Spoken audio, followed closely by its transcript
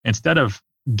instead of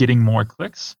getting more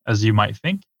clicks, as you might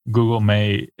think, Google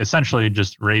may essentially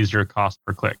just raise your cost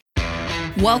per click.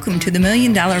 Welcome to the $1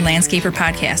 Million Landscaper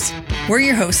Podcast. We're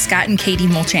your hosts, Scott and Katie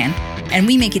Mulchan, and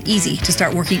we make it easy to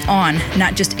start working on,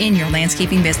 not just in your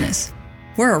landscaping business.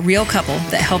 We're a real couple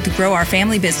that helped grow our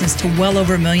family business to well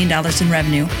over $1 million in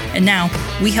revenue, and now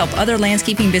we help other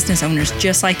landscaping business owners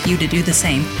just like you to do the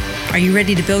same. Are you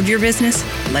ready to build your business?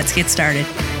 Let's get started.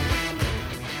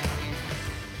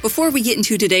 Before we get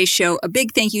into today's show, a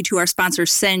big thank you to our sponsor,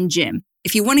 SendJim.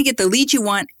 If you want to get the leads you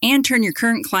want and turn your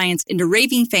current clients into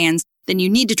raving fans, then you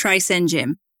need to try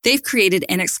SendJim. They've created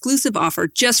an exclusive offer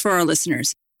just for our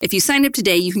listeners. If you sign up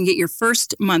today, you can get your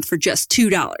first month for just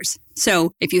 $2.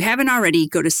 So if you haven't already,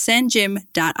 go to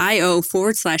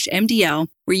sendjim.io/MDL,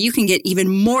 where you can get even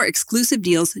more exclusive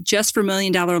deals just for $1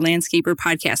 Million Landscaper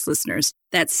podcast listeners.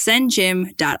 That's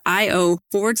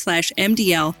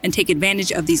sendjim.io/MDL and take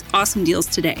advantage of these awesome deals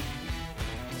today.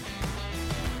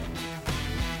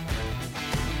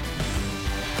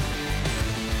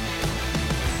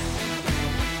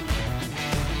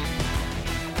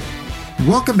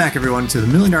 Welcome back, everyone, to the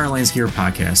 $1 Million Landscaper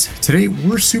Podcast. Today,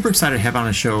 we're super excited to have on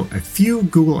the show a few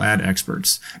Google Ad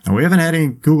experts. Now, we haven't had any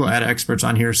Google Ad experts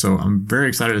on here, so I'm very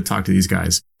excited to talk to these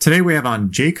guys. Today, we have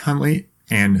on Jake Huntley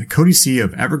and Cody C.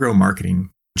 of Evergrow Marketing.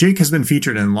 Jake has been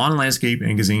featured in Lawn and Landscape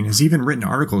magazine, has even written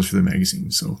articles for the magazine.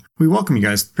 So we welcome you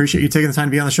guys. Appreciate you taking the time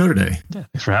to be on the show today. Yeah,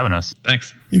 thanks for having us.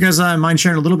 Thanks. You guys mind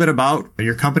sharing a little bit about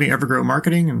your company, Evergrow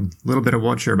Marketing, and a little bit of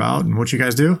what you're about and what you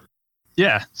guys do?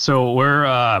 Yeah, so we're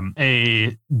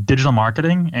a digital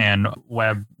marketing and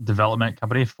web development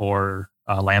company for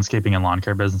landscaping and lawn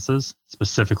care businesses,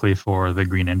 specifically for the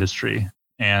green industry.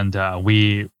 And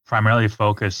we primarily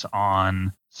focus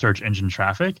on search engine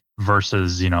traffic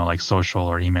versus, like social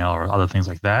or email or other things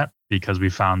like that, because we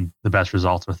found the best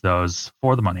results with those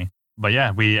for the money. But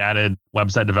yeah, we added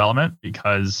website development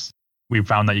because we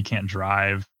found that you can't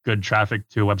drive good traffic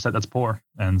to a website that's poor.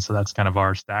 And so that's kind of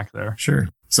our stack there. Sure.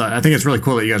 So I think it's really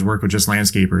cool that you guys work with just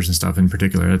landscapers and stuff in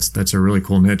particular. That's a really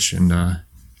cool niche. And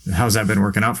how's that been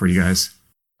working out for you guys?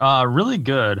 Really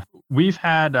good. We've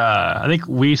had, I think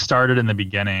we started in the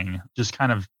beginning just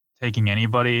kind of taking any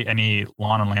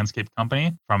lawn and landscape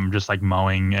company, from just like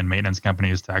mowing and maintenance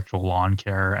companies to actual lawn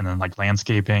care and then like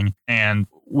landscaping. And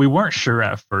we weren't sure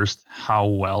at first how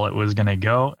well it was going to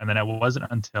go. And then it wasn't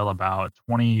until about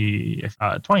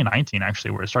 2019,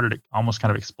 actually, where it started to almost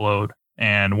kind of explode.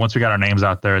 And once we got our names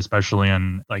out there, especially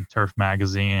in like Turf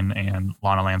Magazine and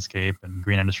Lawn and Landscape and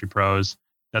Green Industry Pros,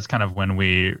 that's kind of when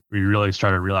we really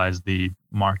started to realize the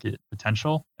market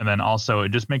potential. And then also it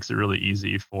just makes it really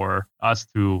easy for us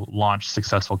to launch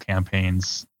successful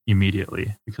campaigns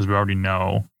immediately, because we already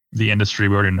know the industry,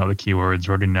 we already know the keywords, we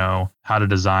already know how to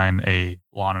design a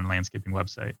lawn and landscaping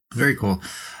website. Very cool.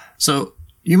 So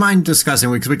you mind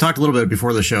discussing, because we talked a little bit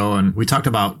before the show and we talked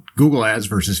about Google ads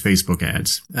versus Facebook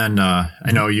ads. And I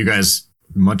know you guys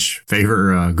much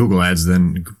favor Google ads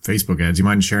than Facebook ads. You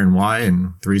mind sharing why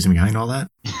and the reason behind all that?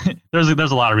 There's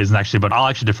a lot of reasons, actually, but I'll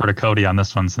actually defer to Cody on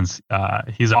this one since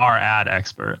he's our ad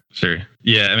expert. Sure.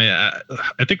 Yeah, I mean,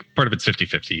 I think part of it's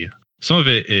 50-50. Some of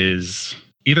it is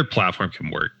either platform can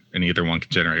work and either one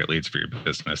can generate leads for your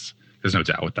business. There's no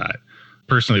doubt with that.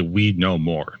 Personally, we know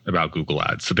more about Google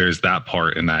ads. So there's that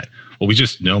part in that, well, we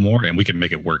just know more and we can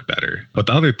make it work better. But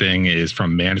the other thing is,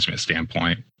 from a management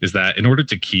standpoint, is that in order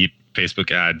to keep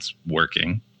Facebook ads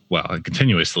working well and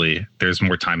continuously, there's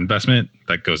more time investment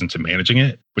that goes into managing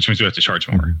it, which means you have to charge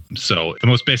more. So the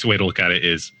most basic way to look at it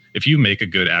is, if you make a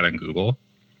good ad on Google,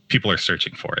 people are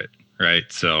searching for it, right?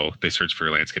 So they search for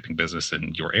your landscaping business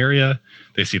in your area.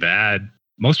 They see the ad.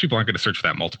 Most people aren't going to search for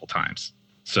that multiple times.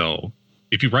 So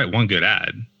if you write one good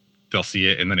ad, they'll see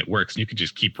it and then it works and you can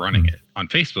just keep running it. On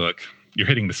Facebook, you're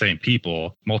hitting the same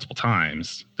people multiple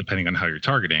times, depending on how you're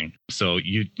targeting. So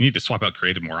you need to swap out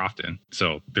creative more often.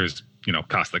 So there's,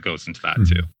 cost that goes into that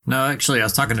too. No, actually, I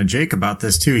was talking to Jake about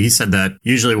this too. He said that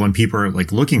usually when people are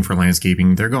like looking for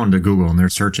landscaping, they're going to Google and they're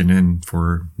searching in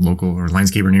for local or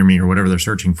landscaper near me or whatever they're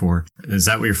searching for. Is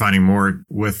that what you're finding more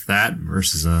with that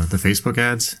versus the Facebook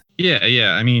ads?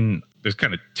 Yeah. I mean, there's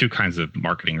kind of two kinds of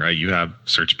marketing, right? You have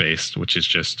search-based, which is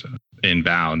just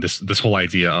inbound. This whole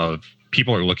idea of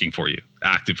people are looking for you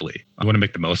actively. I want to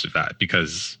make the most of that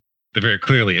because they're very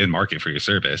clearly in market for your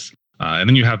service. And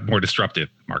then you have more disruptive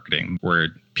marketing where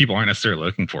people aren't necessarily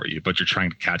looking for you, but you're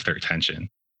trying to catch their attention.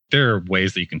 There are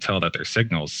ways that you can tell that their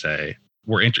signals say,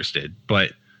 we're interested,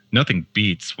 but nothing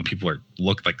beats when people are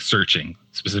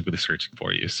specifically searching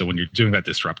for you. So when you're doing that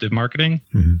disruptive marketing,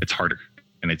 it's harder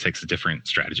and it takes a different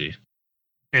strategy.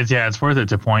 It's worth it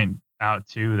to point out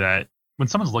too that When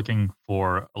someone's looking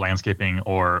for a landscaping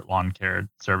or lawn care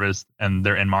service and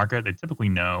they're in market, they typically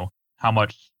know how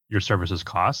much your services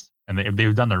cost, and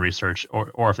they've done the research,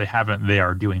 or if they haven't, they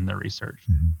are doing the research.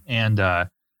 And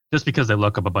just because they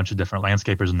look up a bunch of different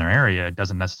landscapers in their area, it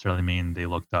doesn't necessarily mean they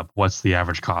looked up what's the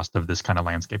average cost of this kind of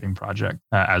landscaping project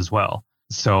as well.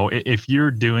 So if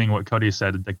you're doing what Cody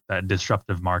said, that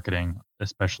disruptive marketing,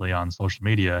 especially on social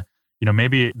media,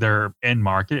 maybe they're in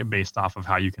market based off of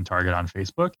how you can target on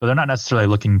Facebook, but they're not necessarily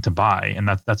looking to buy. And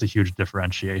that's a huge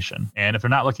differentiation. And if they're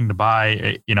not looking to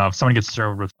buy, if someone gets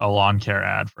served with a lawn care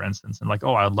ad, for instance, and like,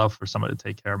 oh, I'd love for somebody to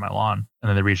take care of my lawn. And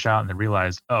then they reach out and they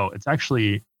realize, oh, it's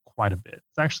actually quite a bit.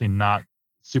 It's actually not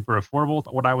super affordable,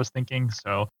 what I was thinking.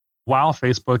 So while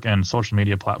Facebook and social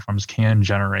media platforms can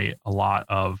generate a lot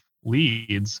of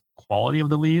leads, quality of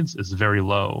the leads is very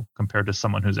low compared to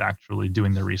someone who's actually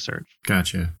doing the research.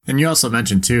 Gotcha. And you also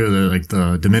mentioned too,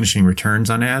 the diminishing returns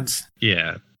on ads.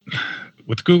 Yeah.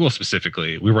 With Google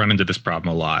specifically, we run into this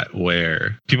problem a lot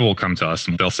where people will come to us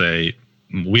and they'll say,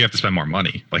 we have to spend more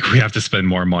money. Like we have to spend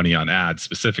more money on ads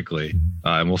specifically.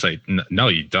 And we'll say, no,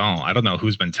 you don't. I don't know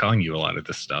who's been telling you a lot of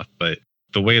this stuff, but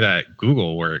the way that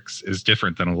Google works is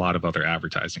different than a lot of other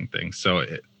advertising things. So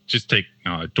just take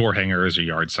door hangers or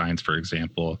yard signs, for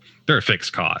example. They're a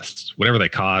fixed cost. Whatever they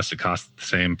cost, it costs the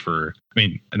same for,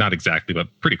 not exactly, but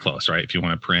pretty close, right? If you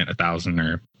want to print 1,000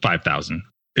 or 5,000,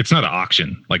 it's not an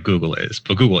auction like Google is,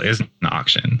 but Google is an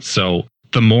auction. So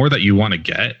the more that you want to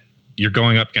get, you're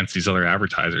going up against these other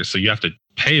advertisers. So you have to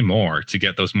pay more to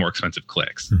get those more expensive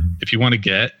clicks. If you want to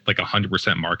get like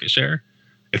 100% market share,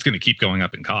 it's going to keep going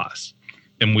up in cost.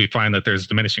 And we find that there's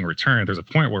diminishing return. There's a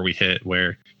point where we hit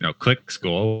where, clicks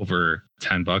go over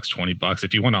 $10, $20.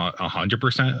 If you want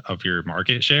 100% of your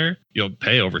market share, you'll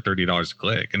pay over $30 a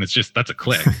click. And it's just, that's a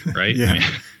click, right? Yeah.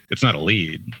 It's not a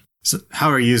lead. So how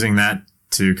are you using that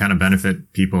to kind of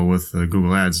benefit people with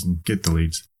Google Ads and get the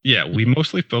leads? Yeah, we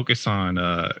mostly focus on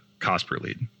cost per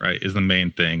lead, right? Is the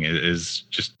main thing, is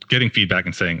just getting feedback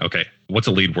and saying, okay, what's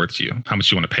a lead worth to you? How much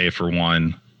do you want to pay for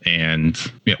one? And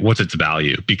what's its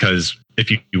value? Because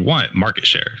if you want market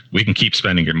share, we can keep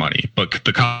spending your money, but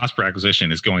the cost per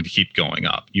acquisition is going to keep going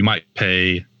up. You might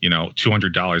pay,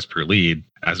 $200 per lead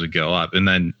as we go up. And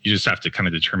then you just have to kind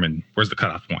of determine where's the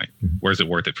cutoff point? Where's it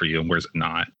worth it for you and where's it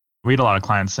not? We had a lot of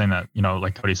clients saying that,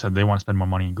 like Cody said, they want to spend more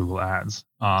money in Google Ads,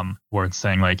 where it's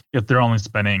saying like, if they're only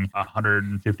spending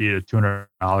 $150 to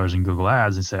 $200 in Google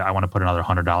Ads and say, I want to put another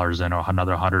 $100 in or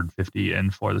another $150 in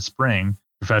for the spring,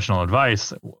 professional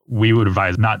advice, we would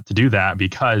advise not to do that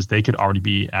because they could already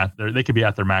be at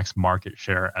their max market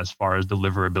share as far as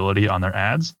deliverability on their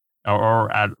ads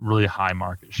or at really high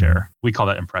market share. We call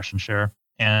that impression share.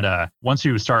 And once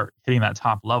you start hitting that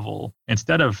top level,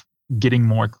 instead of getting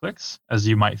more clicks, as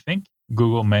you might think,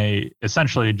 Google may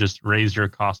essentially just raise your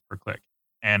cost per click.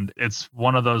 And it's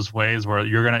one of those ways where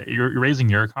you're raising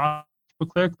your cost per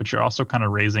click, but you're also kind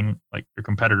of raising like your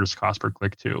competitor's cost per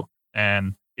click too.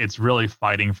 And it's really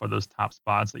fighting for those top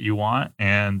spots that you want.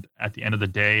 And at the end of the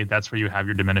day, that's where you have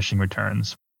your diminishing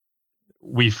returns.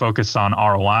 We focus on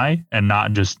ROI and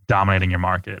not just dominating your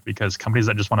market, because companies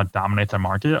that just want to dominate their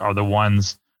market are the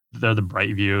ones, they're the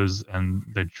BrightViews and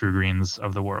the TruGreens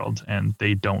of the world. And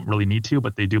they don't really need to,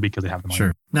 but they do because they have the money.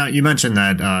 Sure. Now, you mentioned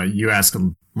that you ask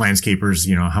landscapers,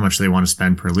 how much they want to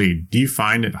spend per lead. Do you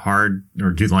find it hard,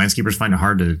 or do the landscapers find it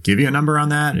hard to give you a number on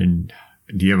that? And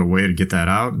do you have a way to get that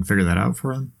out and figure that out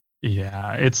for them?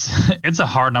 Yeah, it's a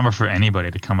hard number for anybody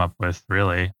to come up with,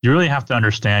 really. You really have to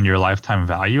understand your lifetime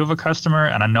value of a customer.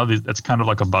 And I know that's kind of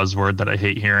like a buzzword that I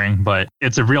hate hearing, but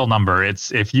it's a real number.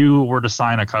 It's if you were to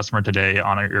sign a customer today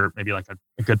on maybe like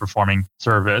a good performing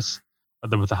service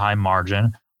with a high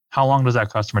margin, how long does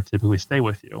that customer typically stay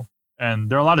with you?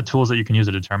 And there are a lot of tools that you can use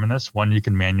to determine this. One, you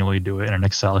can manually do it in an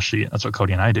Excel sheet. That's what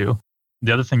Cody and I do.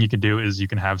 The other thing you could do is you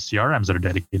can have CRMs that are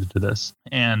dedicated to this.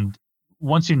 And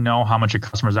once you know how much a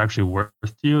customer is actually worth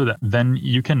to you, then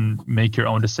you can make your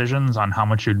own decisions on how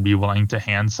much you'd be willing to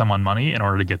hand someone money in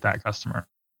order to get that customer.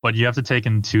 But you have to take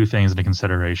in two things into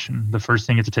consideration. The first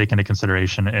thing you have to take into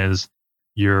consideration is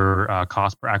your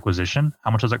cost per acquisition.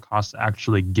 How much does it cost to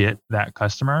actually get that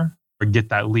customer or get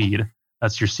that lead?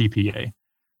 That's your CPA.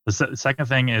 The second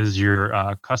thing is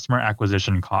your customer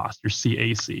acquisition cost, your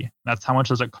CAC. That's how much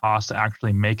does it cost to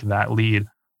actually make that lead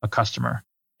a customer.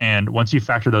 And once you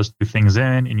factor those two things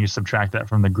in and you subtract that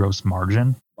from the gross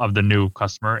margin of the new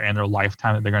customer and their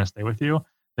lifetime that they're going to stay with you,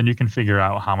 then you can figure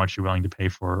out how much you're willing to pay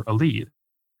for a lead.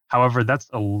 However, that's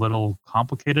a little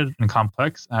complicated and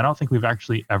complex. I don't think we've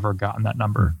actually ever gotten that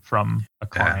number from a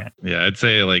client. Yeah, I'd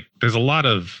say like there's a lot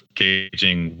of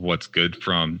gauging what's good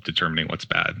from determining what's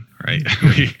bad, right?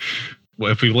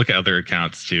 Well, if we look at other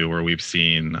accounts too, where we've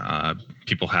seen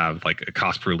people have like a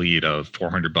cost per lead of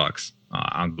 $400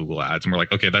 on Google Ads, and we're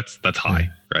like, okay, that's high,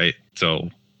 right? So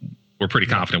we're pretty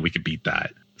confident we could beat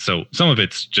that. So some of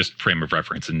it's just frame of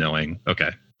reference and knowing, okay,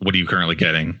 what are you currently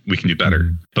getting? We can do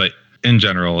better. But in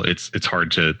general, it's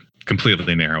hard to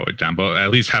completely narrow it down, but at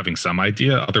least having some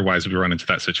idea. Otherwise, we run into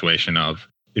that situation of,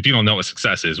 if you don't know what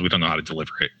success is, we don't know how to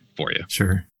deliver it for you.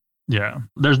 Sure. Yeah.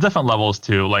 There's different levels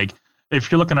too. Like if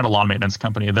you're looking at a lawn maintenance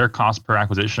company, their cost per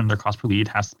acquisition, their cost per lead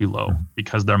has to be low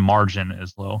because their margin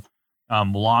is low.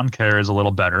 Lawn care is a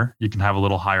little better. You can have a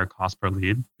little higher cost per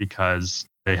lead because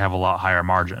they have a lot higher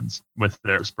margins with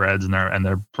their spreads and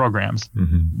their programs.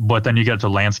 But then you get to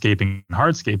landscaping and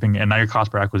hardscaping, and now your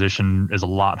cost per acquisition is a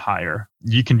lot higher.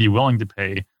 You can be willing to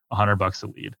pay $100 a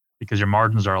lead because your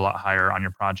margins are a lot higher on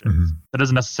your projects. That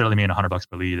doesn't necessarily mean $100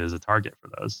 per lead is a target for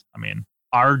those. I mean,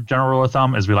 our general rule of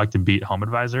thumb is we like to beat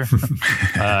HomeAdvisor.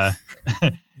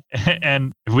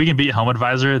 And if we can beat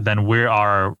HomeAdvisor, then we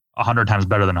are 100 times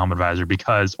better than HomeAdvisor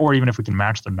because, or even if we can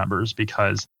match their numbers,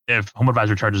 because if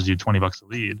HomeAdvisor charges you $20 a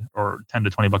lead or $10 to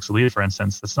 $20 a lead, for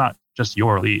instance, that's not just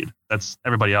your lead. That's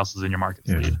everybody else's in your market's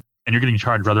lead. And you're getting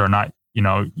charged whether or not,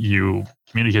 you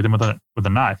communicate them with a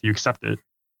knife, you accept it.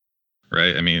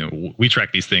 Right. I mean, we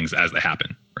track these things as they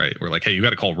happen, right? We're like, hey, you got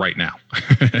to call right now.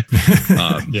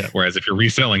 Whereas if you're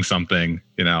reselling something,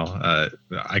 I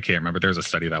can't remember. There's a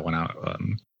study that went out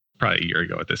probably a year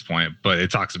ago at this point, but it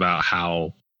talks about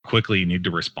how quickly you need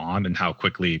to respond and how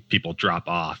quickly people drop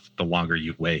off the longer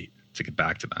you wait to get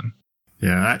back to them.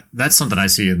 Yeah, that's something I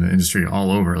see in the industry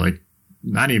all over. Like,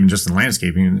 not even just in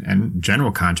landscaping and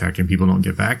general contracting, people don't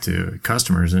get back to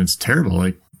customers, and it's terrible.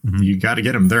 Like, you got to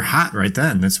get them. They're hot right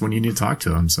then. That's when you need to talk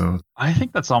to them. So I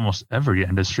think that's almost every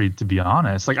industry, to be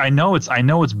honest. Like, I know it's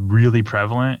really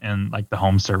prevalent in like the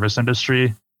home service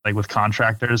industry, like with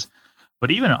contractors. But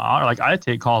even I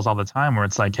take calls all the time where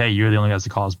it's like, hey, you're the only guys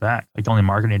that call us back. Like the only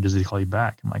marketing agency call you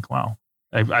back. I'm like, wow.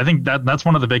 I think that's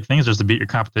one of the big things is to beat your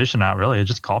competition out. Really,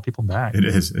 just call people back. It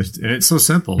is, and it's so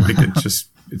simple. Like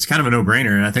it's kind of a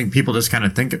no-brainer. And I think people just kind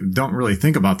of don't really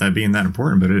think about that being that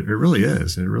important, but it really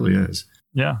is. It really is.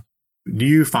 Yeah. Do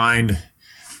you find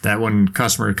that when a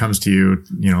customer comes to you,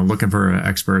 looking for an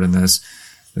expert in this,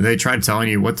 do they try telling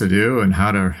you what to do and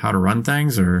how to run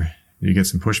things, or do you get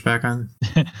some pushback on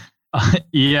it?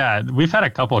 Yeah, we've had a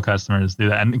couple of customers do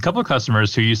that, and a couple of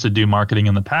customers who used to do marketing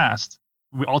in the past.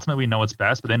 We ultimately know what's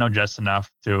best, but they know just enough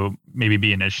to maybe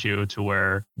be an issue to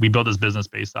where we build this business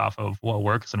based off of what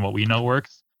works and what we know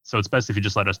works. So it's best if you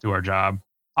just let us do our job.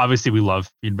 Obviously, we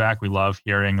love feedback. We love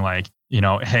hearing like,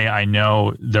 hey, I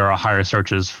know there are higher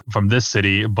searches from this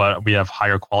city, but we have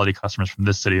higher quality customers from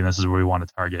this city, and this is where we want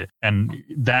to target. And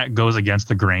that goes against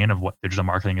the grain of what digital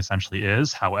marketing essentially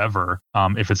is. However,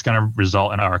 if it's going to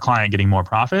result in our client getting more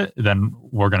profit, then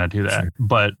we're going to do that. Sure.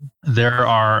 But there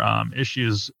are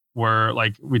issues where,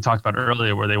 like we talked about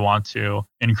earlier, where they want to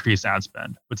increase ad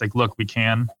spend. It's like, look, we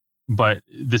can, but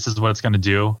this is what it's going to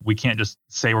do. We can't just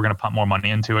say we're going to pump more money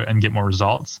into it and get more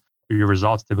results. Your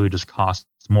results typically just cost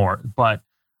more. But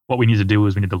what we need to do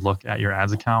is we need to look at your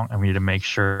ads account and we need to make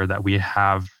sure that we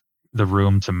have the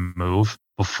room to move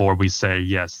before we say,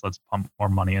 yes, let's pump more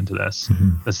money into this.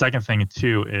 The second thing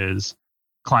too is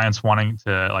clients wanting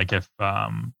to, like, if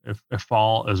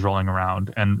fall is rolling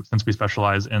around, and since we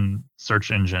specialize in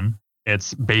search engine,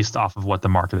 it's based off of what the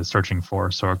market is searching for.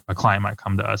 So a client might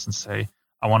come to us and say,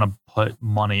 I want to put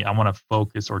money, I want to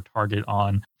focus or target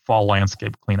on fall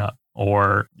landscape cleanup,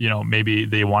 or, maybe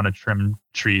they want to trim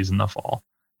trees in the fall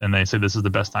and they say, this is the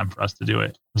best time for us to do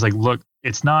it. It's like, look,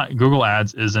 it's not, Google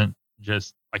Ads isn't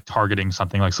just like targeting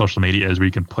something like social media is, where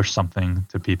you can push something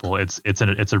to people. It's an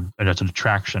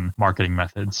attraction marketing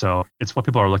method. So it's what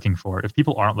people are looking for. If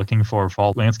people aren't looking for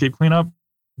fall landscape cleanup,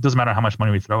 it doesn't matter how much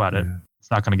money we throw at it. It's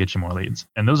not going to get you more leads.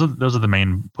 And those are the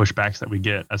main pushbacks that we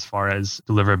get as far as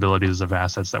deliverabilities of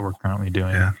assets that we're currently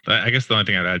doing. Yeah, I guess the only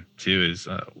thing I'd add too is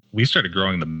we started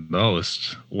growing the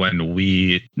most when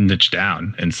we niched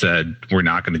down and said, we're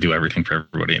not going to do everything for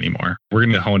everybody anymore. We're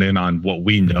going to hone in on what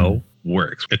we know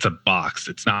works. It's a box.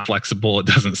 It's not flexible. It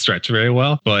doesn't stretch very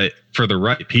well. But for the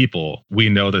right people, we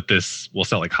know that this will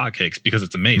sell like hotcakes because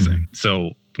it's amazing.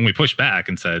 So when we pushed back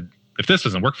and said, if this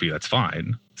doesn't work for you, that's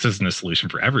fine. This isn't a solution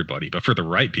for everybody, but for the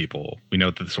right people, we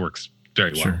know that this works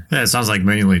very well. Sure. Yeah, it sounds like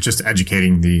mainly just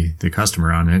educating the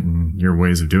customer on it and your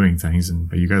ways of doing things.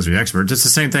 And you guys are the experts. It's the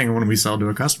same thing when we sell to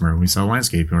a customer. When we sell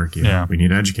landscape work, we need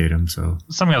to educate them. So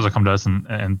some guys will come to us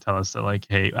and tell us that, like,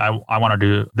 hey, I want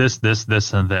to do this, and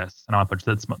this, and I want to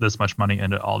put this much money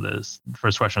into all this.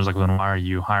 First question is like, well, then why are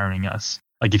you hiring us?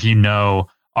 Like, if you know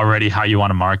already how you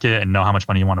want to market and know how much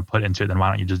money you want to put into it, then why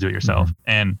don't you just do it yourself?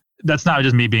 And that's not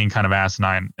just me being kind of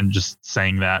asinine and just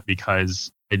saying that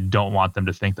because I don't want them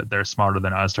to think that they're smarter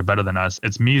than us or better than us.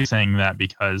 It's me saying that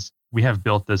because we have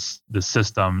built this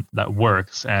system that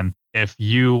works. And if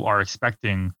you are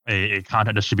expecting a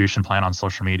content distribution plan on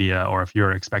social media, or if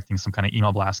you're expecting some kind of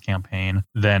email blast campaign,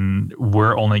 then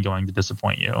we're only going to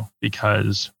disappoint you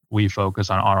because we focus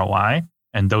on ROI.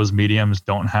 And those mediums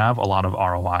don't have a lot of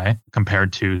ROI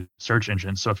compared to search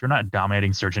engines. So if you're not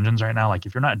dominating search engines right now, like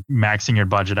if you're not maxing your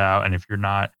budget out and if you're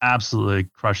not absolutely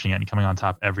crushing it and coming on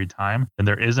top every time, then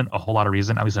there isn't a whole lot of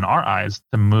reason, at least in our eyes,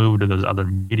 to move to those other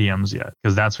mediums yet.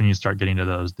 Because that's when you start getting to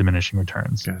those diminishing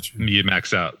returns. Gotcha. You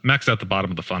max out the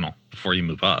bottom of the funnel before you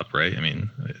move up, right? I mean,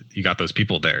 you got those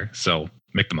people there. So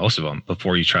make the most of them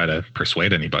before you try to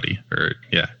persuade anybody or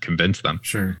convince them.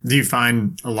 Sure. Do you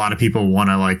find a lot of people want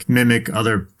to like mimic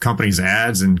other companies'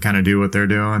 ads and kind of do what they're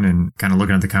doing and kind of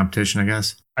looking at the competition, I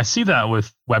guess? I see that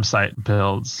with website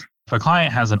builds. If a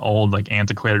client has an old like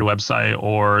antiquated website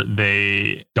or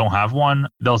they don't have one,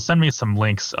 they'll send me some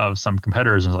links of some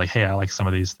competitors and like, hey, I like some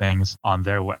of these things on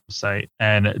their website.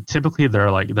 And typically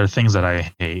they're things that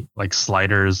I hate, like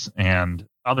sliders and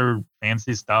other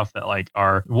fancy stuff that like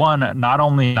are one, not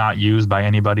only not used by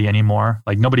anybody anymore,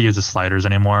 like nobody uses sliders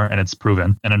anymore and it's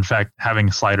proven. And in fact,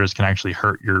 having sliders can actually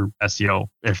hurt your SEO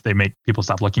if they make people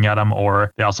stop looking at them,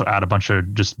 or they also add a bunch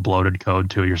of just bloated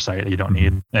code to your site that you don't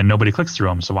need and nobody clicks through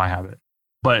them. So why have it?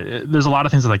 But there's a lot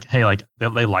of things that like, hey, like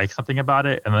they like something about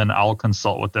it. And then I'll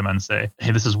consult with them and say, hey,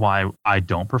 this is why I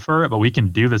don't prefer it, but we can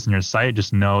do this in your site.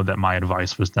 Just know that my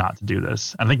advice was not to do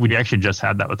this. I think we actually just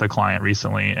had that with a client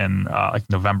recently in like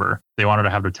November. They wanted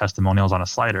to have their testimonials on a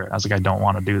slider. I was like, I don't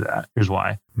want to do that. Here's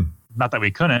why. Not that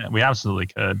we couldn't, we absolutely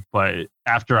could. But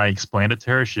after I explained it to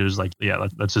her, she was like, yeah,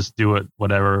 let's just do it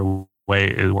whatever way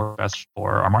it works best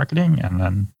for our marketing. And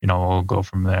then, we'll go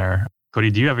from there.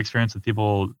 Cody, do you have experience with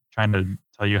people trying to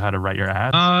tell you how to write your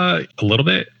ad? A little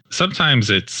bit. Sometimes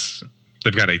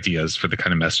they've got ideas for the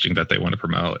kind of messaging that they want to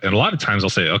promote. And a lot of times I'll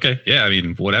say, okay, yeah, I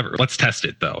mean, whatever. Let's test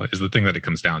it though, is the thing that it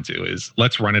comes down to is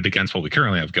let's run it against what we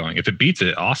currently have going. If it beats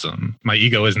it, awesome. My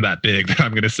ego isn't that big that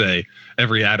I'm going to say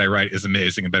every ad I write is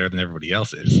amazing and better than everybody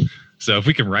else's. So if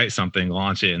we can write something,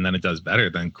 launch it, and then it does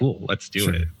better, then cool, let's do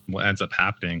it. What ends up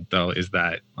happening though is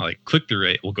that like click-through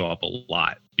rate will go up a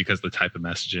lot because the type of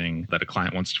messaging that a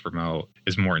client wants to promote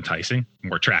is more enticing,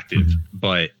 more attractive,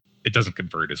 but it doesn't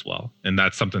convert as well. And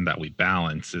that's something that we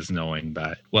balance, is knowing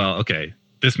that, well, okay,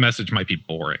 this message might be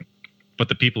boring, but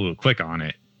the people who click on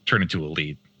it turn into a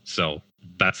lead. So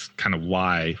that's kind of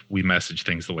why we message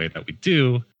things the way that we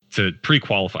do, to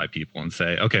pre-qualify people and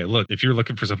say, okay, look, if you're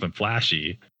looking for something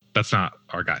flashy, that's not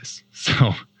our guys.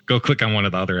 So go click on one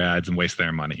of the other ads and waste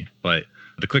their money. But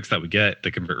the clicks that we get, they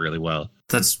convert really well.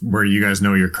 That's where you guys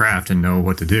know your craft and know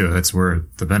what to do. That's where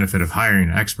the benefit of hiring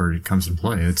an expert comes into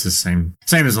play. It's the same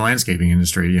as the landscaping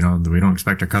industry. We don't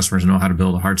expect our customers to know how to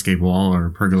build a hardscape wall or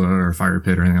a pergola or a fire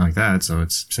pit or anything like that. So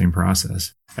it's the same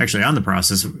process. Actually, on the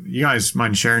process, you guys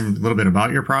mind sharing a little bit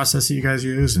about your process that you guys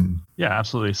use? Yeah,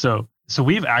 absolutely. So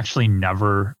we've actually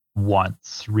never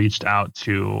once reached out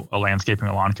to a landscaping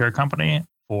or lawn care company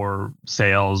for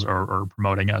sales or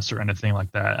promoting us or anything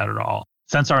like that at all.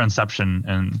 Since our inception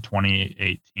in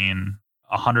 2018,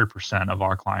 100% of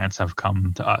our clients have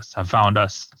come to us, have found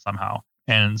us somehow.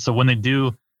 And so when they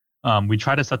do, we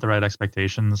try to set the right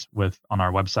expectations on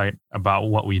our website about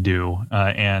what we do.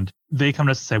 And they come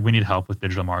to us and say, we need help with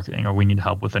digital marketing, or we need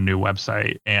help with a new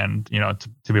website and,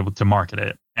 to be able to market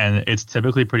it. And it's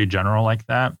typically pretty general like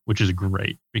that, which is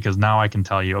great, because now I can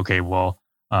tell you, okay, well,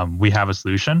 we have a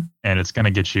solution and it's going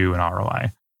to get you an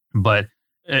ROI. But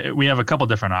we have a couple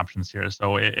different options here.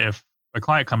 So if a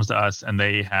client comes to us and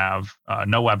they have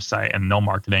no website and no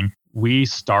marketing, we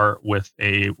start with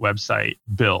a website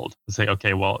build. Say,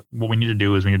 okay, well, what we need to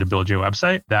do is we need to build you a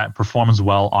website that performs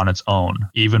well on its own,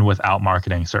 even without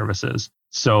marketing services.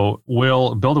 So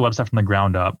we'll build a website from the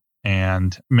ground up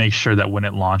and make sure that when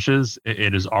it launches,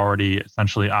 it is already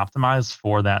essentially optimized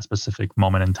for that specific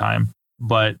moment in time.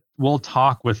 But we'll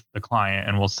talk with the client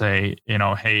and we'll say,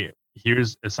 hey,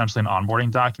 here's essentially an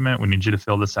onboarding document. We need you to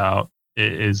fill this out.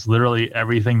 It is literally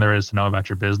everything there is to know about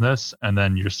your business, and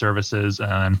then your services,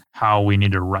 and how we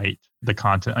need to write the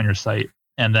content on your site.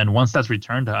 And then once that's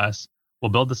returned to us, we'll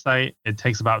build the site. It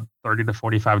takes about 30 to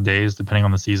 45 days, depending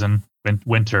on the season.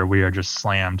 Winter, we are just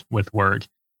slammed with work.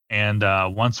 And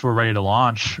once we're ready to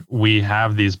launch, we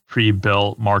have these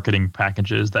pre-built marketing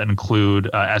packages that include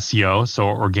SEO, so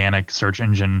organic search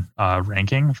engine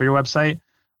ranking for your website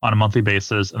on a monthly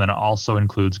basis. And then it also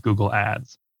includes Google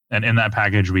Ads. And in that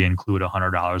package, we include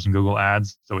 $100 in Google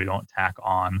Ads, so we don't tack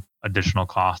on additional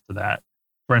cost to that.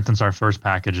 For instance, our first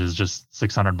package is just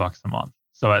 $600 a month.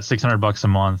 So at $600 a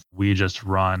month, we just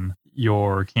run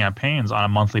your campaigns on a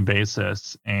monthly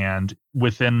basis. And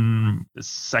within the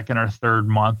second or third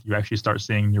month, you actually start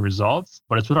seeing your results.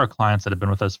 But it's with our clients that have been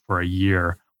with us for a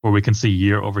year where we can see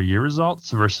year over year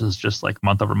results versus just like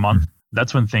month over month.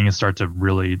 That's when things start to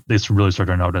really start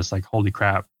to notice like, holy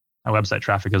crap, my website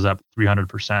traffic is up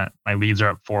 300%. My leads are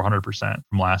up 400%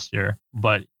 from last year.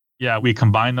 But yeah, we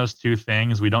combine those two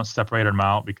things. We don't separate them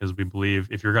out because we believe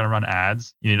if you're going to run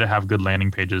ads, you need to have good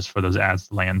landing pages for those ads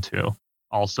to land to.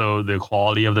 Also, the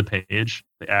quality of the page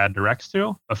the ad directs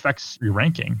to affects your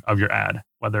ranking of your ad,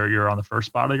 whether you're on the first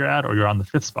spot of your ad or you're on the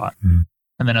fifth spot.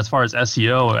 And then as far as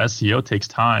SEO takes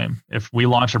time. If we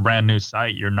launch a brand new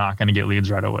site, you're not going to get leads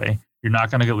right away. You're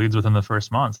not going to get leads within the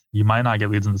first month. You might not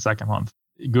get leads in the second month.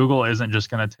 Google isn't just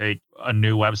going to take a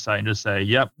new website and just say,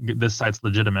 yep, this site's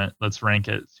legitimate. Let's rank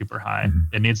it super high.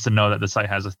 It needs to know that the site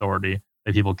has authority,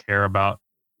 that people care about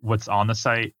what's on the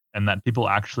site, and that people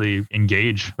actually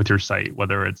engage with your site,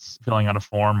 whether it's filling out a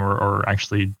form or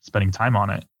actually spending time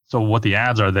on it. So what the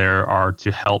ads are there are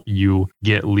to help you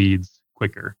get leads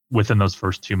quicker within those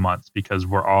first 2 months, because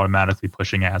we're automatically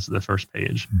pushing ads to the first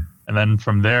page. And then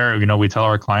from there, we tell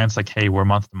our clients like, hey, we're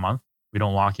month to month. We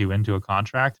don't lock you into a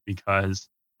contract, because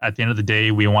at the end of the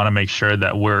day, we want to make sure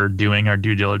that we're doing our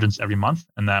due diligence every month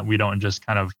and that we don't just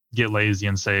kind of get lazy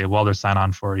and say, well, they're signed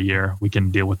on for a year. We can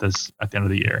deal with this at the end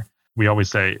of the year. We always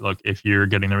say, look, if you're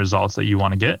getting the results that you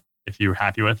want to get, if you're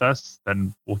happy with us,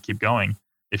 then we'll keep going.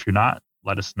 If you're not,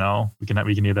 let us know. We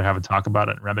can either have a talk about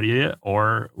it and remedy it,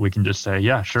 or we can just say,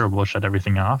 yeah, sure, we'll shut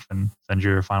everything off and send you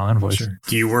your final invoice. Sure.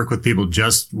 Do you work with people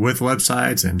just with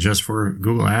websites and just for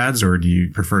Google Ads, or do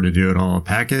you prefer to do it all a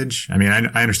package? I mean,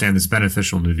 I understand it's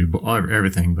beneficial to do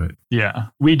everything, but yeah,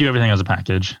 we do everything as a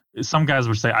package. Some guys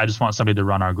would say, I just want somebody to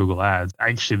run our Google Ads.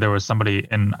 Actually, there was somebody,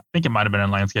 and I think it might have been in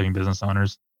Landscaping Business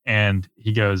Owners, and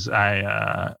he goes,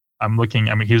 I'm looking.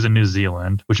 I mean, he was in New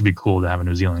Zealand, which would be cool to have a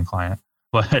New Zealand client.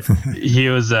 But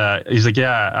he's like,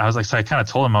 yeah. I was like, so I kind of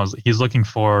told him he's looking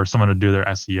for someone to do their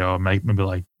SEO, maybe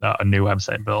like a new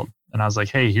website build. And I was like,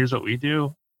 hey, here's what we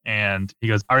do. And he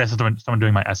goes, I already have someone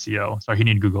doing my SEO, so he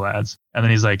need Google Ads. And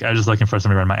then he's like, I'm just looking for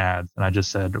somebody to run my ads. And I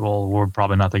just said, well, we're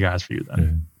probably not the guys for you then.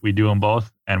 Yeah. We do them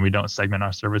both, and we don't segment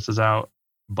our services out.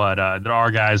 But there are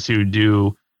guys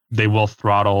who they will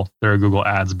throttle their Google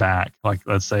Ads back. Like,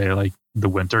 let's say like the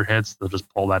winter hits, they'll just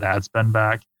pull that ad spend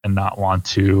back and not want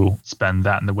to spend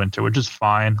that in the winter, which is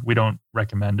fine. We don't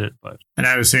recommend it, but. And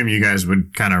I would assume you guys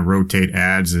would kind of rotate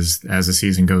ads as the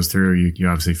season goes through. You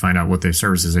obviously find out what the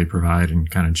services they provide and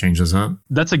kind of change those up.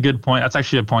 That's a good point. That's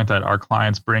actually a point that our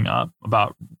clients bring up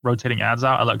about rotating ads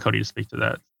out. I'll let Cody speak to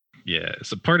that. Yeah.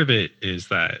 So part of it is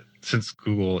that since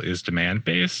Google is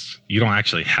demand-based, you don't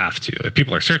actually have to. If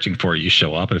people are searching for it, you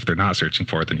show up. And if they're not searching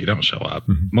for it, then you don't show up.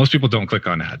 Most people don't click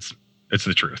on ads. It's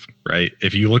the truth, right?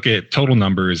 If you look at total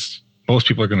numbers, most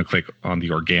people are going to click on the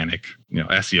organic,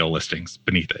 SEO listings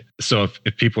beneath it. So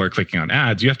if people are clicking on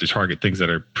ads, you have to target things that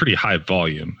are pretty high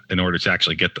volume in order to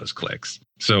actually get those clicks.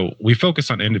 So we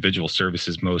focus on individual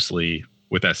services mostly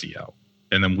with SEO.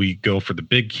 And then we go for the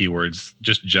big keywords,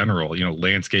 just general,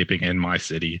 landscaping in my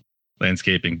city,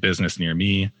 landscaping business near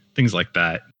me, things like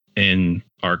that in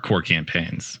our core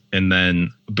campaigns. And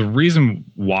then the reason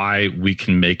why we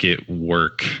can make it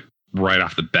work right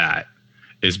off the bat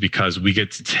is because we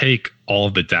get to take all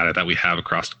of the data that we have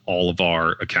across all of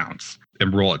our accounts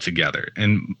and roll it together.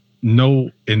 And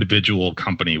no individual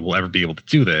company will ever be able to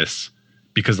do this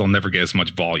because they'll never get as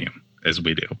much volume as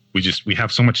we do. We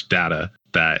have so much data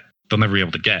that they'll never be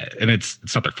able to get. And it's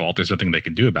not their fault. There's nothing they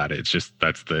can do about it. It's just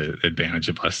that's the advantage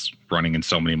of us running in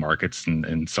so many markets and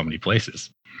in so many places.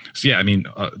 So yeah, I mean,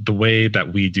 the way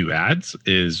that we do ads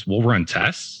is we'll run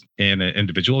tests in an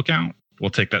individual account. We'll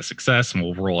take that success and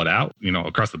we'll roll it out,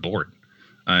 across the board.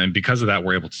 And because of that,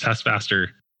 we're able to test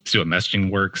faster, see what messaging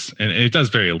works. And it does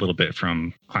vary a little bit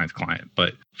from client to client.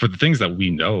 But for the things that we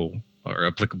know are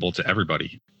applicable to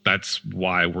everybody, that's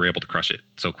why we're able to crush it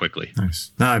so quickly.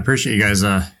 Nice. No, I appreciate you guys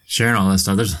sharing all that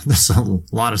stuff. There's a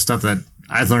lot of stuff that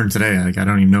I learned today. Like, I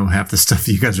don't even know half the stuff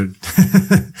you guys are.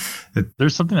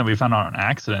 There's something that we found on an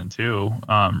accident too,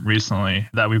 recently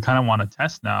that we kind of want to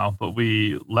test now, but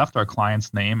we left our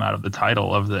client's name out of the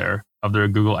title of their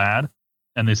Google ad,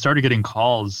 and they started getting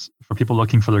calls for people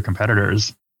looking for their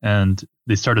competitors, and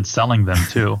they started selling them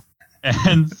too.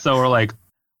 And so we're like,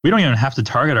 we don't even have to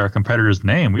target our competitor's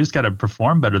name. We just got to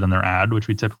perform better than their ad, which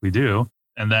we typically do,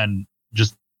 and then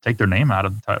just take their name out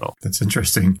of the title. That's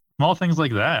interesting. Small things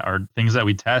like that are things that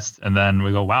we test, and then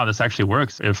we go, wow, this actually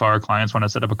works. If our clients want to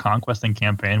set up a conquesting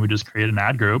campaign, we just create an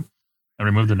ad group and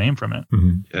remove their name from it.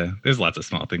 Yeah, there's lots of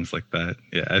small things like that.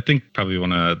 Yeah, I think probably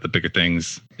one of the bigger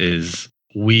things is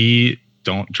We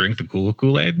don't drink the Google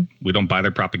Kool-Aid. We don't buy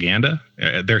their propaganda.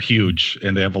 They're huge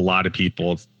and they have a lot of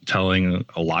people telling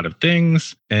a lot of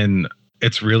things. And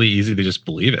it's really easy to just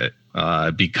believe it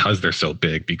because they're so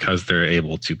big, because they're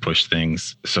able to push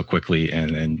things so quickly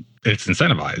and it's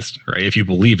incentivized, right? If you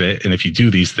believe it and if you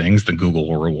do these things, then Google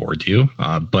will reward you.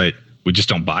 But we just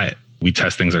don't buy it. We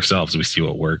test things ourselves. We see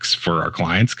what works for our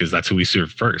clients because that's who we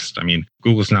serve first. I mean,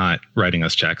 Google's not writing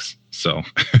us checks, so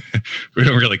we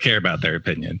don't really care about their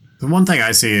opinion. The one thing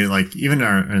I see, like even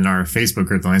in our Facebook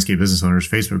group, the Landscape Business Owners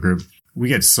Facebook group, we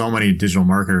get so many digital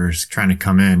marketers trying to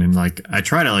come in, and like I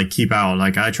try to like keep out,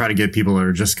 like I try to get people that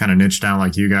are just kind of niched down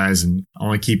like you guys, and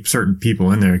only keep certain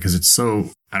people in there because it's so,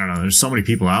 I don't know, there's so many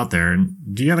people out there. And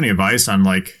do you have any advice on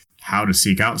like how to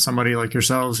seek out somebody like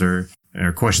yourselves, or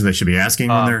questions they should be asking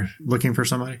when they're looking for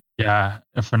somebody? Yeah,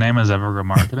 if their name is Evergreen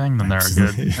Marketing, then they're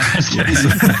good.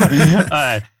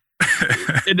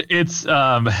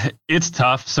 It's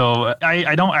tough. So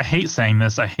I hate saying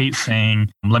this. I hate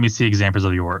saying, let me see examples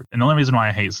of your work. And the only reason why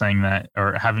I hate saying that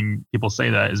or having people say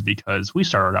that is because we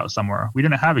started out somewhere. We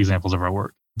didn't have examples of our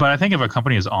work. But I think if a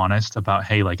company is honest about,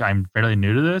 hey, like I'm fairly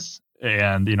new to this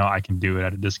and, I can do it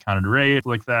at a discounted rate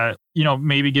like that,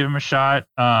 maybe give them a shot.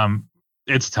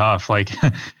 It's tough, like,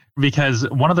 because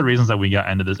one of the reasons that we got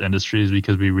into this industry is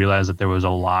because we realized that there was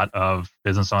a lot of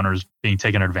business owners being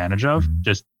taken advantage of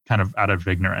just kind of out of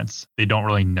ignorance. They don't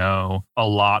really know a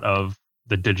lot of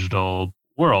the digital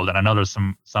world. And I know there's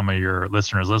some of your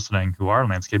listeners listening who are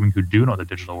landscaping who do know the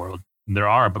digital world. And there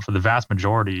are, but for the vast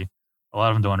majority, a lot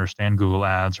of them don't understand Google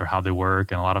Ads or how they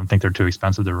work. And a lot of them think they're too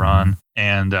expensive to run.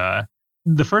 And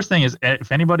the first thing is,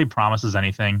 if anybody promises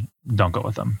anything, don't go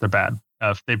with them. They're bad.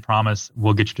 If they promise,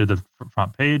 we'll get you to the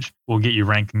front page, we'll get you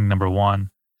ranking number 1.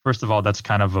 First of all, that's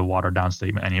kind of a watered down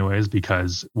statement anyways,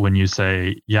 because when you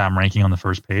say, yeah, I'm ranking on the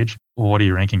first page, well, what are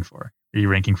you ranking for? Are you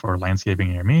ranking for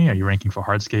landscaping near me? Are you ranking for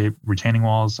hardscape, retaining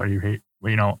walls? Are you,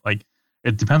 like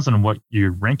it depends on what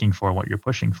you're ranking for, what you're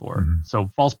pushing for. Mm-hmm.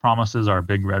 So false promises are a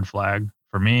big red flag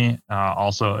for me.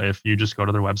 Also, if you just go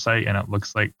to their website and it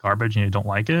looks like garbage and you don't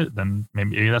like it, then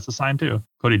maybe that's a sign too.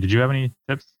 Cody, did you have any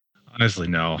tips? Honestly,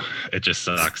 no. It just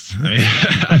sucks. I mean,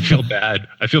 I feel bad.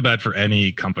 I feel bad for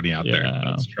any company out there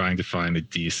that's trying to find a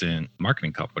decent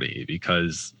marketing company,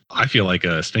 because I feel like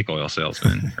a snake oil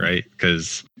salesman, right?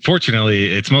 Because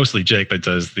fortunately, it's mostly Jake that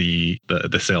does the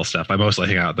sales stuff. I mostly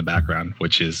hang out in the background,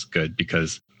 which is good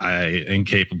because I am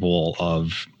capable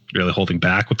of really holding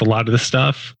back with a lot of this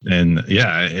stuff. And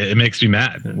yeah, it makes me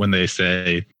mad when they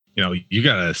say, you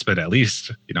got to spend at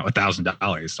least,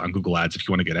 $1,000 on Google Ads if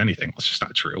you want to get anything. It's just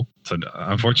not true. So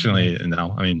unfortunately,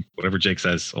 no. I mean, whatever Jake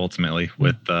says ultimately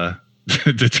with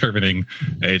determining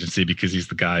agency, because he's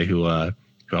the guy who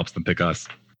helps them pick us.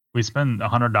 We spend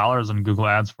 $100 on Google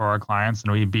Ads for our clients,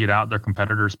 and we beat out their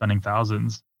competitors spending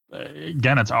thousands.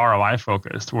 Again, it's ROI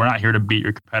focused. We're not here to beat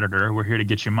your competitor. We're here to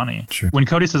get you money. Sure. When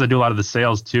Cody says I do a lot of the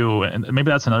sales too, and maybe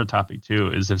that's another topic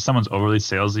too, is if someone's overly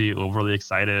salesy, overly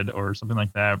excited or something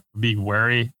like that, be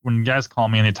wary. When guys call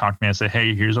me and they talk to me and say,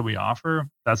 hey, here's what we offer.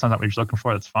 That's not what you're looking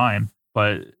for. That's fine.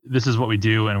 But this is what we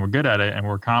do and we're good at it and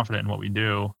we're confident in what we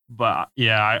do. But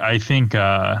yeah, I think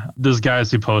those guys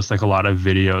who post like a lot of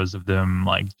videos of them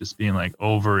like just being like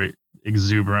over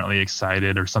exuberantly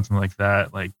excited or something like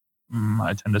that, like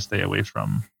I tend to stay away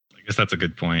from. I guess that's a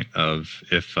good point of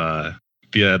if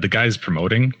the guys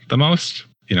promoting the most,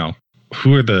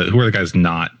 who are the guys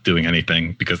not doing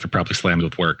anything because they're probably slammed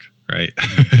with work, right?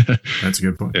 That's a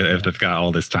good point. If they've got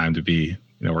all this time to be,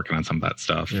 working on some of that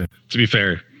stuff. Yeah. To be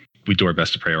fair, we do our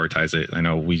best to prioritize it. I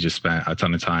know we just spent a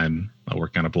ton of time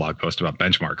working on a blog post about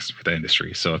benchmarks for the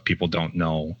industry. So if people don't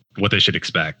know what they should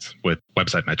expect with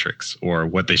website metrics or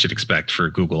what they should expect for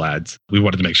Google Ads, we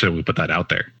wanted to make sure that we put that out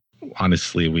there.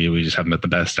 Honestly, we just haven't been the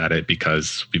best at it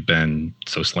because we've been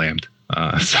so slammed.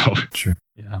 Sure.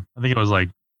 Yeah, I think it was like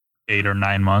 8 or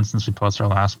 9 months since we posted our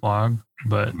last blog,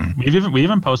 but we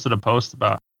even posted a post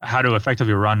about how to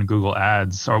effectively run Google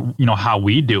Ads, or how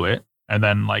we do it, and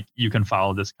then like you can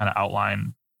follow this kind of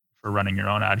outline for running your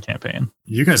own ad campaign.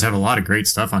 You guys have a lot of great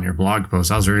stuff on your blog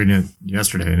post. I was reading it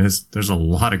yesterday, and there's a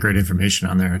lot of great information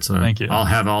on there. Thank you. I'll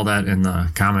have all that in the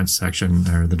comments section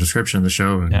or the description of the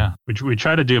show. Yeah, we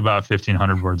try to do about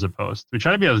 1,500 words a post. We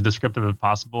try to be as descriptive as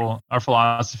possible. Our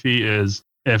philosophy is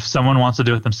if someone wants to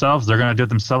do it themselves, they're going to do it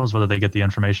themselves, whether they get the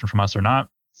information from us or not.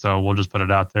 So we'll just put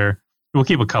it out there. We'll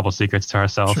keep a couple secrets to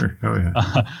ourselves. Sure. Oh,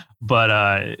 yeah.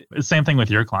 But same thing with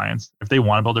your clients. If they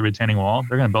want to build a retaining wall,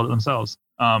 they're going to build it themselves,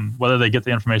 whether they get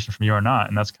the information from you or not.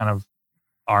 And that's kind of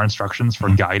our instructions for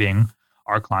guiding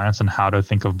our clients on how to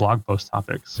think of blog post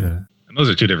topics. Yeah. And those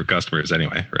are two different customers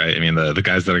anyway, right? I mean, the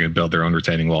guys that are going to build their own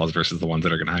retaining walls versus the ones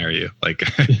that are going to hire you. Like,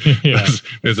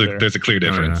 there's a clear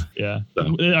difference. Oh, yeah. So,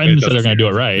 I didn't say they're going to do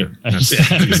it right. Yeah.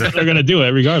 They're going to do it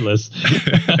regardless.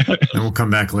 And we'll come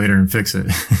back later and fix it.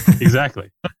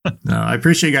 Exactly. No, I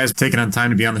appreciate you guys taking on time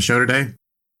to be on the show today.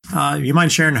 You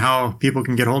mind sharing how people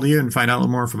can get hold of you and find out a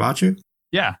little more about you?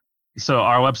 Yeah. So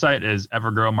our website is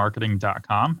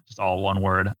evergrowmarketing.com. Just all one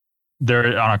word.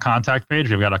 There on a contact page,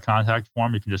 we've got a contact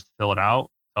form. You can just fill it out,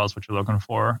 tell us what you're looking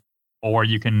for, or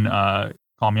you can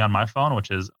call me on my phone, which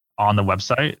is on the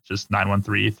website, just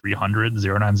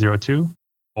 913-300-0902,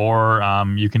 or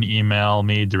you can email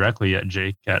me directly at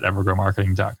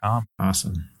jake@evergrowmarketing.com.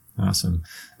 Awesome.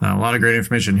 A lot of great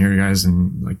information here, guys.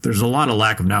 And like, there's a lot of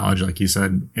lack of knowledge, like you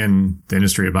said, in the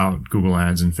industry about Google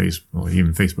ads and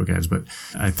even Facebook ads. But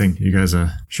I think you guys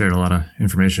shared a lot of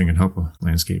information and can help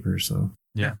landscapers. So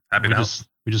yeah, happy to help.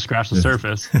 We just scratched the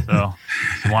surface. So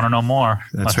if you want to know more,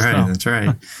 That's right. All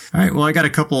right. Well, I got a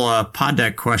couple pod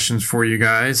deck questions for you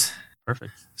guys.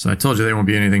 Perfect. So I told you they won't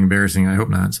be anything embarrassing. I hope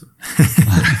not.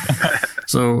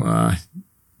 So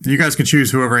you guys can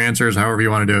choose whoever answers, however you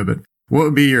want to do it. But what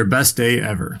would be your best day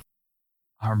ever?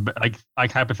 Like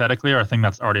hypothetically, or a thing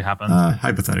that's already happened?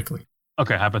 Hypothetically.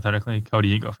 Okay, hypothetically. Cody,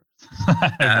 you go first.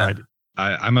 I have no idea.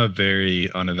 I'm a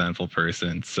very uneventful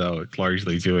person, so it's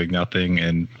largely doing nothing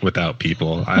and without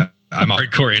people. I'm a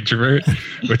hardcore introvert,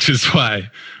 which is why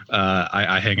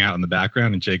I hang out in the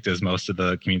background and Jake does most of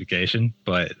the communication,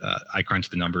 but I crunch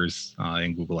the numbers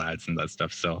in Google Ads and that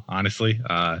stuff. So honestly,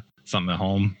 something at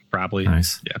home, probably.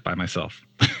 Nice. Yeah, by myself.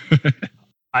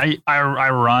 I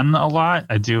run a lot.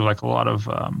 I do like a lot of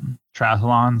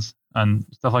triathlons and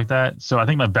stuff like that. So I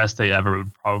think my best day ever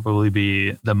would probably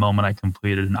be the moment I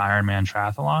completed an Ironman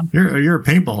triathlon. You're a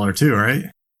paintballer too, right?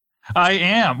 I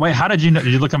am. Wait, how did you know?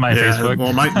 Did you look at my Facebook?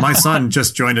 Well, my son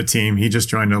just joined a team. He just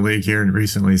joined a league here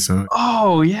recently. So.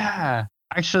 Oh yeah,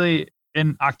 actually,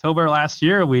 in October last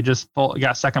year, we just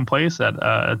got second place at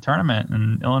a tournament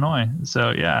in Illinois.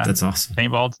 So yeah, that's awesome.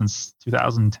 Paintball since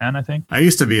 2010, I think. I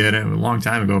used to be in it a long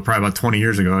time ago, probably about 20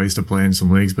 years ago. I used to play in some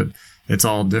leagues, but it's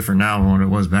all different now than what it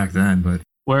was back then. But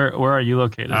where are you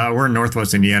located? We're in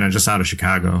Northwest Indiana, just out of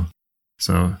Chicago.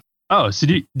 So. Oh, so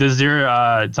does your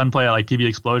son play at like PB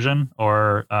Explosion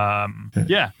or?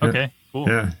 Yeah. Okay. Cool.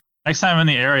 Yeah. Next time I'm in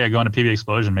the area going to PB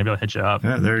Explosion, maybe I'll hit you up.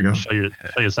 Yeah, there you go. Show your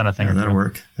son a thing. Yeah, that'll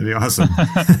work. That'd be awesome.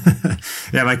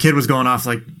 Yeah, my kid was going off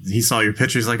like he saw your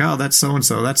picture. He's like, "Oh, that's so and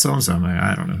so. That's so and so." I'm like,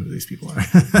 I don't know who these people are.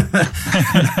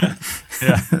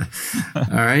 Yeah.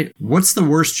 All right. What's the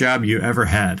worst job you ever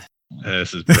had?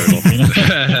 This is brutal.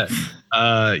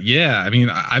 Yeah, I mean,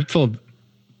 I've told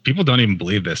people don't even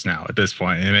believe this now at this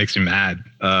point. It makes me mad.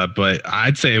 But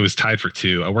I'd say it was tied for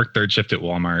 2. I worked third shift at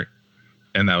Walmart,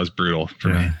 and that was brutal for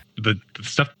me. The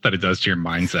stuff that it does to your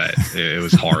mindset, it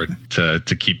was hard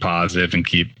to keep positive and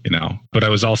keep, but I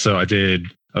was a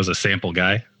sample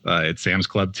guy at Sam's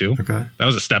Club too. Okay. That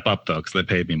was a step up though, because they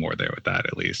paid me more there with that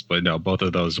at least. But no, both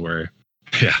of those were,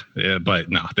 but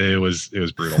no, it was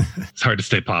brutal. It's hard to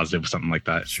stay positive with something like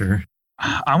that. Sure.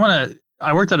 I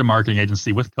worked at a marketing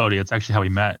agency with Cody. It's actually how we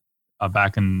met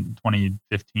back in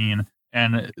 2015.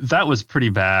 And that was pretty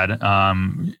bad.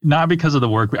 Not because of the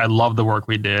work. I love the work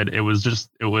we did. It was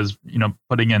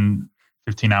putting in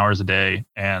 15 hours a day,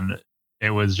 and it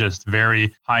was just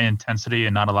very high intensity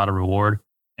and not a lot of reward.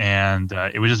 And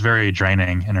it was just very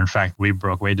draining. And in fact, we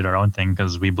did our own thing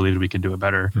because we believed we could do it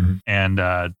better. Mm-hmm.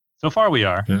 And so far we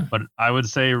are. Yeah. But I would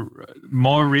say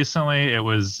more recently, it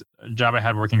was a job I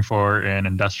had working for an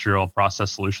industrial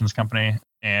process solutions company.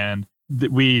 And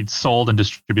we sold and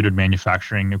distributed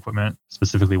manufacturing equipment,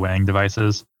 specifically weighing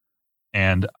devices.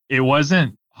 And it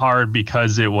wasn't hard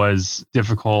because it was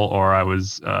difficult, or I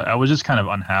was just kind of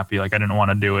unhappy. Like I didn't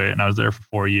want to do it. And I was there for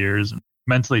 4 years.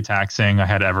 Mentally taxing. I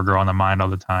had Evergrow on the mind all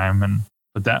the time.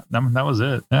 But that was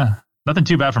it. Yeah. Nothing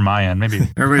too bad from my end. Maybe.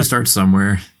 Everybody starts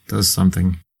somewhere, does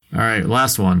something. All right,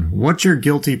 last one. What's your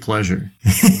guilty pleasure?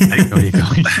 Can I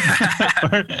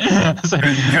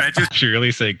just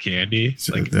purely say candy?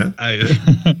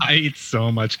 I eat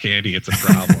so much candy, it's a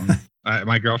problem.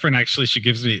 My girlfriend actually,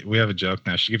 we have a joke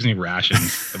now. She gives me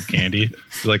rations of candy.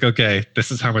 She's like, okay,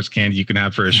 this is how much candy you can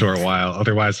have for a short while.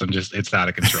 Otherwise, it's out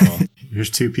of control. Here's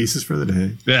 2 pieces for the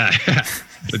day. Yeah.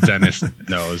 The dentist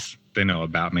knows. They know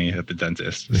about me at the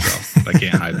dentist, so I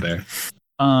can't hide there.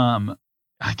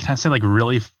 Can I say like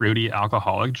really fruity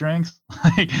alcoholic drinks?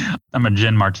 Like I'm a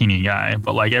gin martini guy,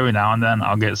 but like every now and then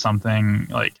I'll get something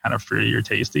like kind of fruity or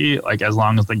tasty, like as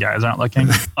long as the guys aren't looking.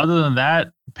 Other than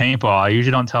that, paintball. I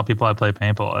usually don't tell people I play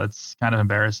paintball. It's kind of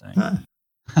embarrassing.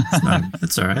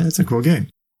 That's all right. It's a cool game.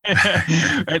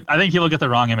 I think people get the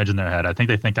wrong image in their head. I think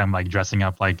they think I'm like dressing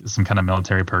up like some kind of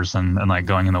military person and like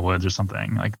going in the woods or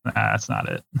something. Like, that's not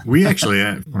it. We actually,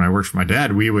 when I worked for my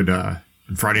dad, we would,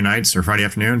 Friday nights or Friday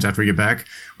afternoons after we get back,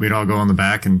 we'd all go on the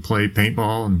back and play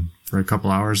paintball and for a couple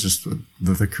hours just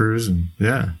with the crews. And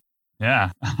yeah,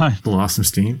 blow off some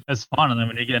steam. It's fun. And then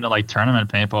when you get into like tournament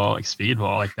paintball, like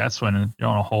speedball, like that's when you're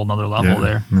on a whole nother level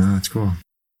there. No, that's cool.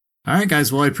 All right,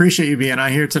 guys. Well, I appreciate you being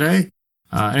on here today.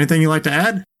 Anything you'd like to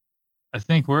add? I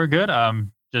think we're good.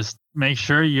 Just make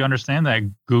sure you understand that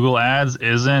Google Ads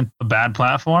isn't a bad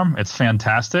platform. It's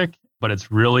fantastic, but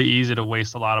it's really easy to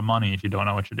waste a lot of money if you don't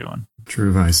know what you're doing. True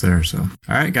advice there. So, all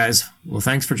right, guys. Well,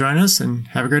 thanks for joining us and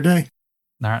have a great day.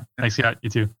 All right. Thanks, Scott. You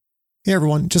too. Hey,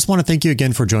 everyone. Just want to thank you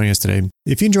again for joining us today.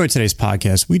 If you enjoyed today's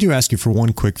podcast, we do ask you for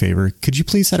one quick favor. Could you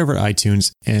please head over to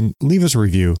iTunes and leave us a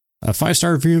review? A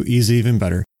 5-star review is even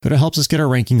better, but it helps us get our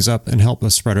rankings up and help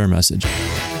us spread our message.